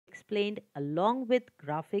explained along with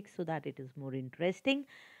graphics so that it is more interesting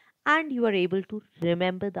and you are able to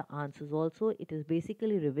remember the answers also. It is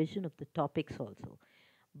basically revision of the topics also.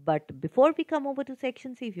 But before we come over to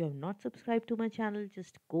section C, if you have not subscribed to my channel,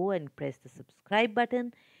 just go and press the subscribe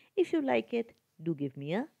button. If you like it, do give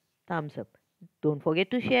me a thumbs up. Don't forget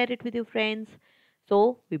to share it with your friends.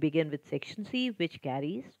 So we begin with section C, which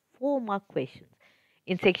carries 4-mark questions.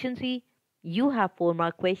 In section C, you have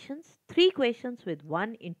 4-mark questions, 3 questions with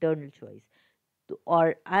 1 internal choice.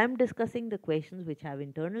 Or I am discussing the questions which have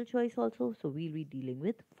internal choice also, so we'll be dealing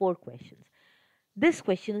with 4 questions. This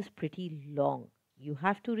question is pretty long. You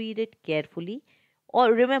have to read it carefully.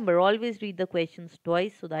 Or remember, always read the questions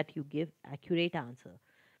twice so that you give accurate answer.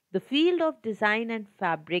 The field of design and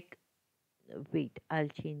fabric, wait, I'll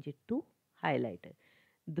change it to highlighter.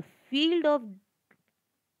 The field of,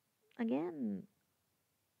 again,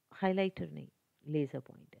 highlighter nahi, laser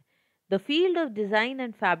pointer. The field of design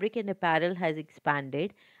and fabric and apparel has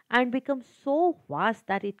expanded and become so vast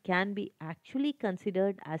that it can be actually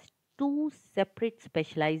considered as two separate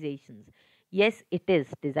specializations. Yes, it is.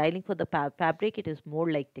 Designing for the fabric, it is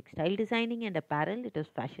more like textile designing, and apparel, it is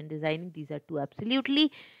fashion designing. These are two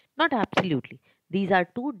absolutely, not absolutely, these are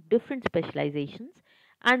two different specializations.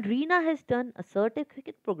 And Reena has done a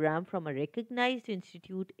certificate program from a recognized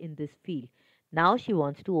institute in this field. Now she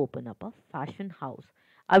wants to open up a fashion house.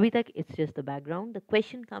 Abhi tak it's just the background. The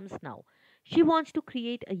question comes now. She wants to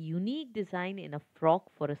create a unique design in a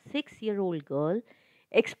frock for a 6-year-old girl.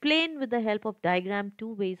 Explain with the help of diagram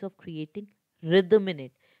 2 ways of creating rhythm in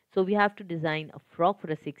it. So we have to design a frock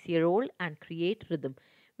for a 6-year-old and create rhythm.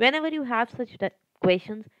 Whenever you have such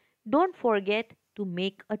questions, don't forget to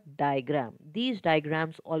make a diagram. These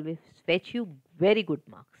diagrams always fetch you very good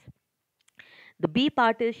marks. The B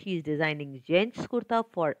part is she is designing gents kurta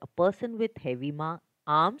for a person with heavy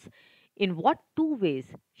arms. In what 2 ways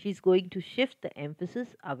she is going to shift the emphasis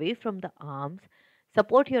away from the arms?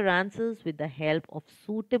 Support your answers with the help of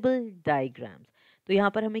suitable diagrams. तो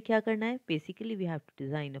यहाँ पर हमें क्या करना है? Basically we have to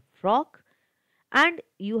design a frock and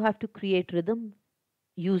you have to create rhythm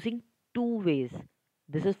using 2 ways.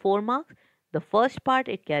 This is 4 marks. The first part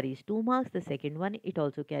it carries 2 marks. The second one it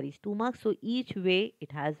also carries 2 marks. So each way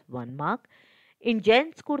it has 1 mark. In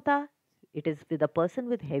gents kurta, it is with a person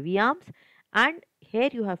with heavy arms, and here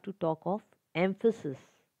you have to talk of emphasis.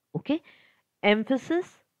 Okay, emphasis.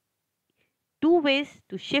 2 ways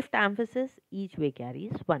to shift emphasis. Each way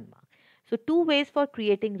carries 1 mark. So 2 ways for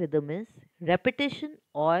creating rhythm is repetition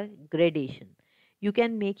or gradation. You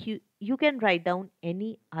can write down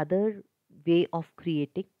any other way of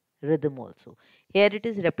creating rhythm also. Here it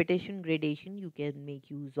is repetition, gradation. You can make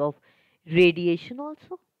use of radiation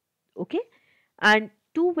also. Okay, and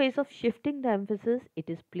 2 ways of shifting the emphasis, it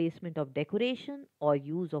is placement of decoration or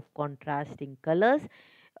use of contrasting colors.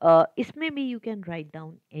 इसमें भी you can write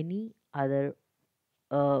down any other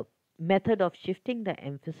method of shifting the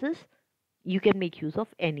emphasis. You can make use of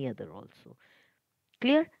any other also.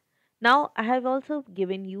 Clear? Now I have also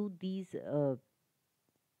given you these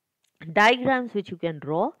diagrams which you can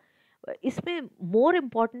draw. इसमें more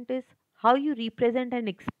important is how you represent and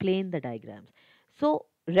explain the diagrams. So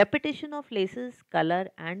repetition of laces, color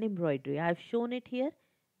and embroidery. I have shown it here.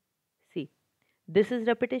 See, this is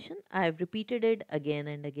repetition. I have repeated it again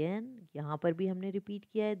and again. यहाँ पर भी हमने repeat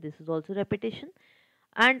किया है. This is also repetition.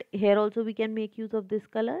 And here also we can make use of this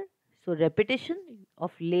color. So repetition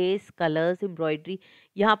of lace, colors, embroidery.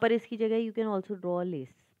 यहाँ पर इसकी जगह you can also draw a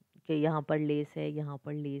lace. Okay, यहाँ पर lace है, यहाँ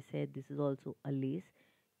पर lace है. This is also a lace.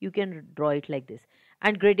 You can draw it like this.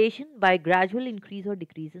 And gradation by gradual increase or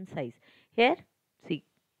decrease in size. Here, see,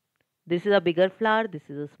 this is a bigger flower, this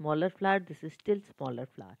is a smaller flower, this is still smaller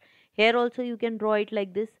flower. Here also you can draw it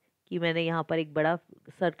like this कि मैंने यहाँ पर एक बड़ा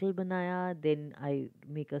circle बनाया, then I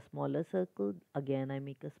make a smaller circle, again I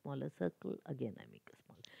make a smaller circle, again I make a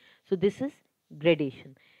smaller. So this is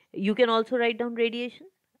gradation. You can also write down radiation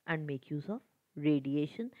and make use of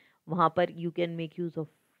radiation. वहाँ पर you can make use of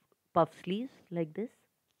puff sleeves like this.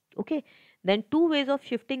 Okay, then 2 ways of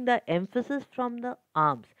shifting the emphasis from the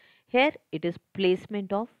arms. Here it is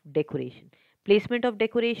placement of decoration. Placement of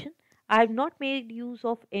decoration. I have not made use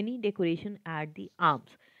of any decoration at the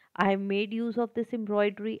arms. I have made use of this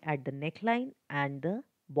embroidery at the neckline and the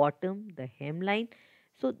bottom, the hemline.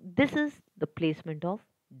 So this is the placement of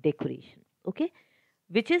decoration. Okay,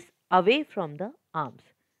 which is away from the arms.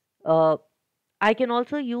 I can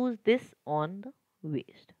also use this on the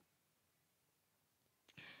waist.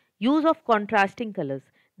 Use of contrasting colors.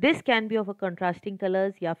 This can be of a contrasting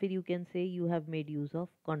colors, या फिर you can say you have made use of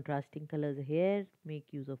contrasting colors here, make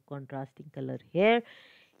use of contrasting color here.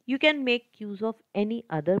 You can make use of any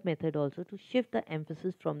other method also to shift the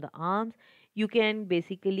emphasis from the arms. You can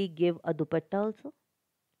basically give a dupatta also,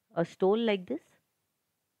 a stole like this,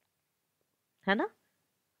 है ना?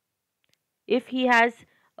 If he has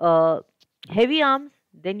uh, heavy arms,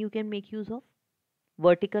 then you can make use of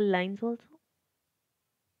vertical lines also.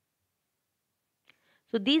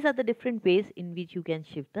 So these are the different ways in which you can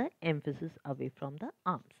shift the emphasis away from the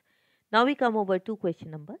arms. Now we come over to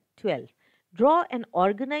question number 12. Draw an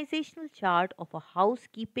organizational chart of a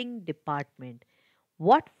housekeeping department.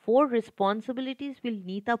 What four responsibilities will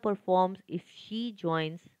Neeta perform if she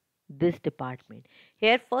joins this department?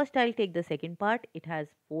 Here first I'll take the second part. It has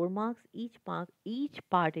 4 marks. Each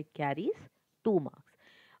part it carries 2 marks.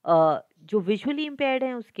 जो visually impaired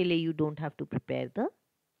हैं उसके लिए you don't have to prepare the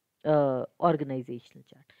organizational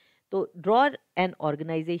chart. So draw an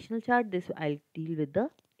organizational chart. This I'll deal with the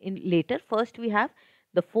in later. First we have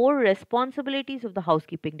the four responsibilities of the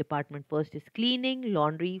housekeeping department. First is cleaning,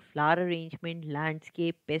 laundry, flower arrangement,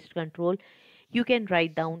 landscape, pest control. You can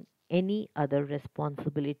write down any other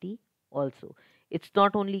responsibility also. It's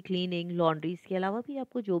not only cleaning, laundry. इसके अलावा भी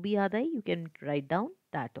आपको जो भी याद आए, you can write down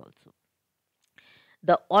that also.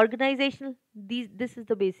 The organizational, this is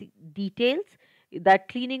the basic details, that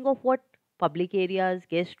cleaning of what? Public areas,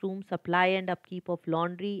 guest rooms, supply and upkeep of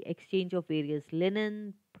laundry, exchange of various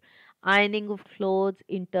linen, ironing of clothes,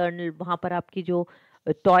 internal वहाँ पर आपकी जो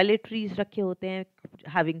toiletries रखे होते हैं,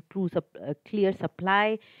 having clear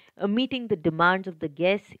supply, meeting the demands of the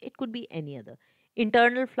guests. It could be any other.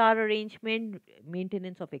 Internal flower arrangement,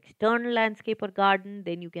 maintenance of external landscape or garden.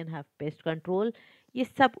 Then you can have pest control. ये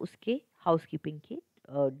सब उसके housekeeping के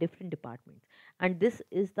different departments. And this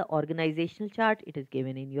is the organizational chart. It is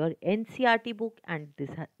given in your NCRT book, and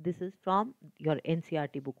this is from your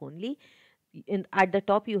NCRT book only. At the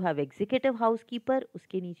top you have executive housekeeper,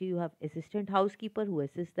 uske niche you have assistant housekeeper who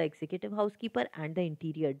assists the executive housekeeper, and the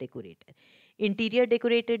interior decorator. Interior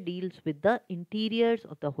decorator deals with the interiors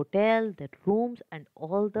of the hotel, the rooms, and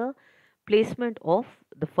all the placement of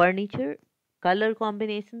the furniture, color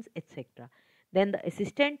combinations, etc. Then the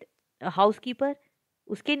assistant housekeeper,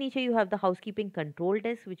 uske niche you have the housekeeping control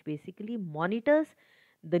desk, which basically monitors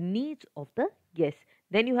the needs of the guests.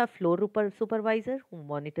 Then you have floor supervisor who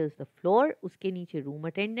monitors the floor, uske niche room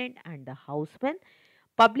attendant and the houseman.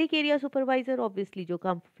 Public area supervisor obviously जो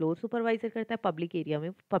काम floor supervisor करता है public area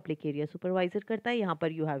में public area supervisor करता है. यहाँ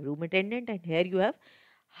पर you have room attendant and hair you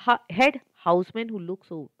have head houseman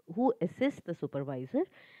who assist the supervisor.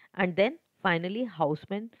 And then finally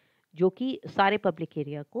houseman जो कि सारे पब्लिक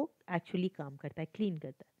एरिया को एक्चुअली काम करता है, क्लीन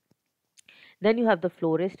करता है. Then you have the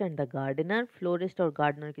florist and the gardener. Florist or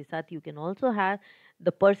gardener के साथ you can also have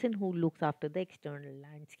the person who looks after the external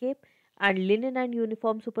landscape, and linen and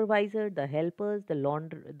uniform supervisor, the helpers,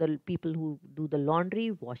 the people who do the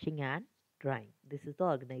laundry, washing and drying. This is the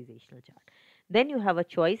organizational chart. Then you have a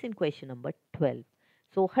choice in question number 12.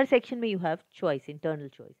 So her section में you have choice, internal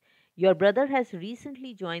choice. Your brother has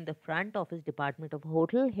recently joined the front office department of a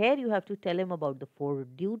hotel. Here you have to tell him about the four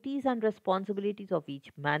duties and responsibilities of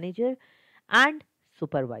each manager and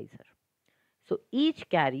supervisor. So each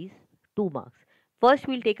carries 2 marks. First,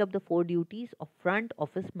 we'll take up the four duties of front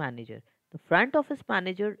office manager. The front office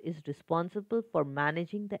manager is responsible for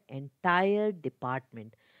managing the entire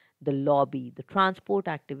department, the lobby, the transport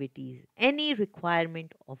activities, any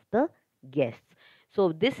requirement of the guests.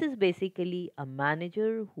 So this is basically a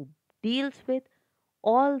manager who deals with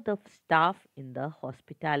all the staff in the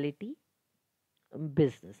hospitality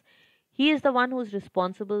business. He is the one who is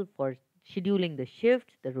responsible for scheduling the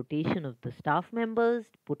shifts, the rotation of the staff members,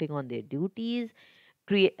 putting on their duties,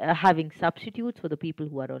 having substitutes for the people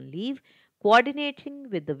who are on leave, coordinating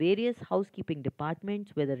with the various housekeeping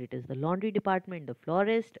departments, whether it is the laundry department, the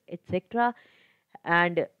florist, etc.,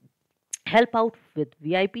 and help out with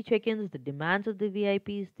VIP check-ins, the demands of the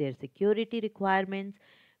VIPs, their security requirements,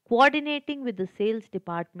 coordinating with the sales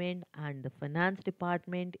department and the finance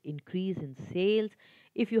department, increase in sales.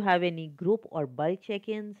 If you have any group or bulk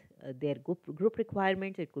check-ins, their group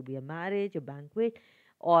requirements, it could be a marriage, a banquet,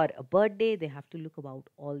 or a birthday, they have to look about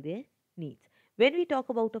all their needs. When we talk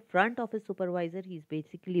about a front office supervisor, he is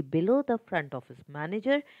basically below the front office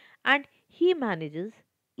manager, and he manages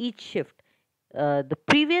each shift. In the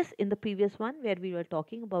previous one where we were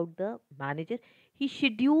talking about the manager, he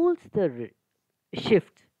schedules the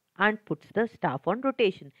shifts and puts the staff on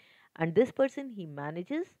rotation, and this person, he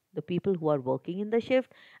manages the people who are working in the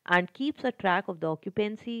shift and keeps a track of the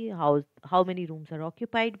occupancy, how many rooms are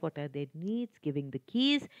occupied, what are their needs, giving the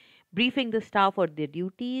keys, briefing the staff on their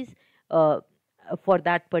duties, uh, for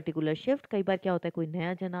that particular shift. कई बार क्या होता है, कोई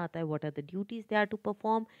नया जना आता है, what are the duties they are to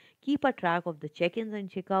perform. Keep a track of the check-ins and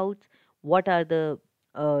check-outs. What are the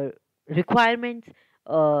uh, requirements,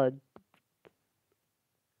 uh,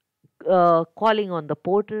 calling on the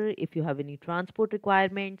porter if you have any transport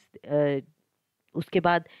requirements. उसके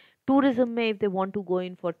बाद tourism में if they want to go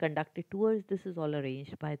in for conducted tours, this is all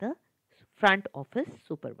arranged by the front office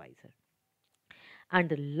supervisor. And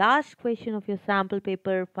the last question of your sample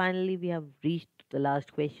paper, finally, we have reached the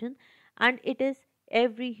last question, and it is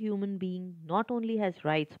every human being not only has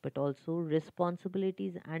rights but also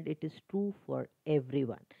responsibilities, and it is true for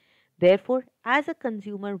everyone. Therefore, as a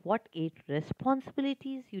consumer, what 8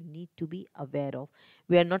 responsibilities you need to be aware of?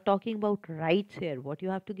 We are not talking about rights here. What you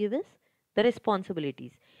have to give is the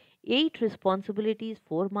responsibilities. 8 responsibilities,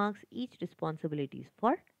 4 marks, each responsibilities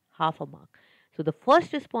for half a mark. So, the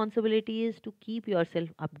first responsibility is to keep yourself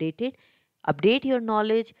updated, update your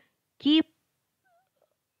knowledge, keep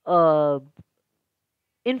uh,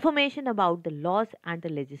 information about the laws and the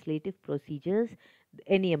legislative procedures,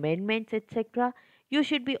 any amendments, etc. You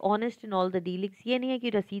should be honest in all the dealings. ये नहीं है कि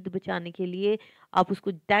रसीद बचाने के लिए आप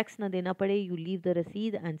उसको टैक्स ना देना पड़े. You leave the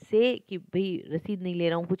receipt and say कि भाई रसीद नहीं ले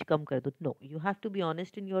रहा हूँ, कुछ कम कर दो. No, you have to be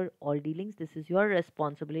honest in your all dealings. This is your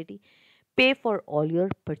responsibility. Pay for all your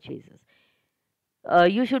purchases.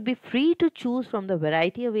 You should be free to choose from the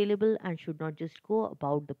variety available and should not just go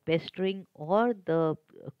about the pestering or the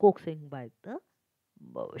coaxing by the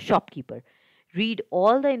shopkeeper. Read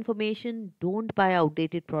all the information, don't buy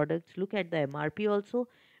outdated products, look at the MRP also,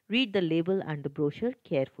 read the label and the brochure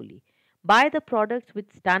carefully. Buy the products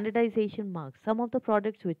with standardization marks. Some of the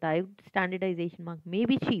products without standardization mark may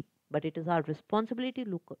be cheap, but it is our responsibility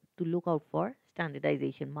to look out for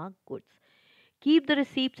standardization mark goods. Keep the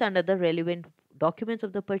receipts and other relevant documents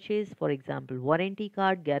of the purchase, for example, warranty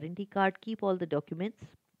card, guarantee card. Keep all the documents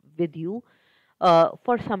with you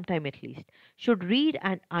for some time at least. Should read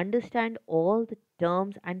and understand all the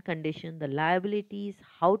terms and conditions, the liabilities,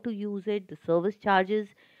 how to use it, the service charges,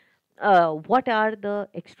 what are the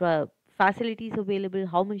extra facilities available,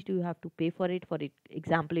 how much do you have to pay for it. For it,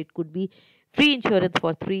 example, it could be free insurance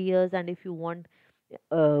for 3 years, and if you want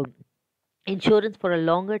uh, insurance for a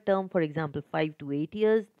longer term, for example 5 to 8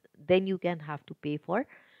 years, then you can have to pay for,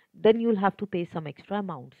 then you'll have to pay some extra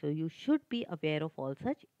amount. So you should be aware of all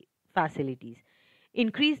such facilities.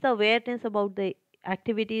 Increase the awareness about the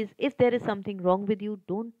activities. If there is something wrong with you,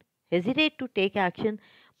 don't hesitate to take action.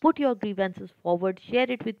 Put your grievances forward, share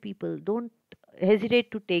it with people. Don't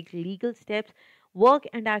hesitate to take legal steps. Work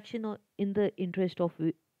and action in the interest of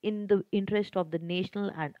the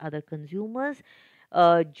national and other consumers.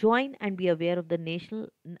 Join and be aware of the national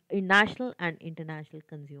and international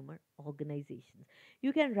consumer organizations.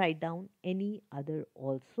 You can write down any other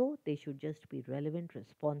also. They should just be relevant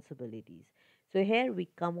responsibilities. So here we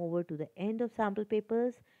come over to the end of sample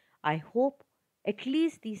papers. I hope at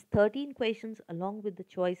least these 13 questions along with the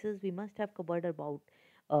choices, we must have covered about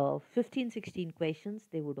 15, 16 questions.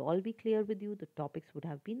 They would all be clear with you. The topics would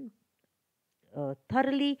have been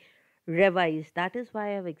thoroughly revised. That is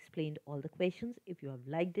why I've explained all the questions. If you have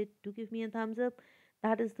liked it, do give me a thumbs up.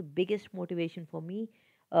 That is the biggest motivation for me.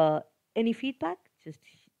 Any feedback, just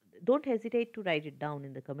don't hesitate to write it down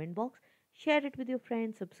in the comment box. Share it with your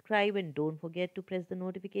friends, subscribe, and don't forget to press the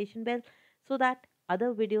notification bell so that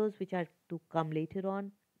other videos which are to come later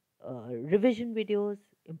on, revision videos,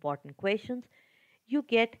 important questions, you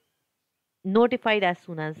get notified as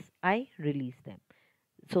soon as I release them.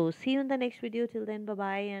 So, see you in the next video. Till then, bye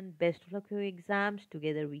bye, and best of luck for your exams.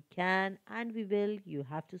 Together we can and we will. You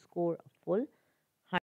have to score a full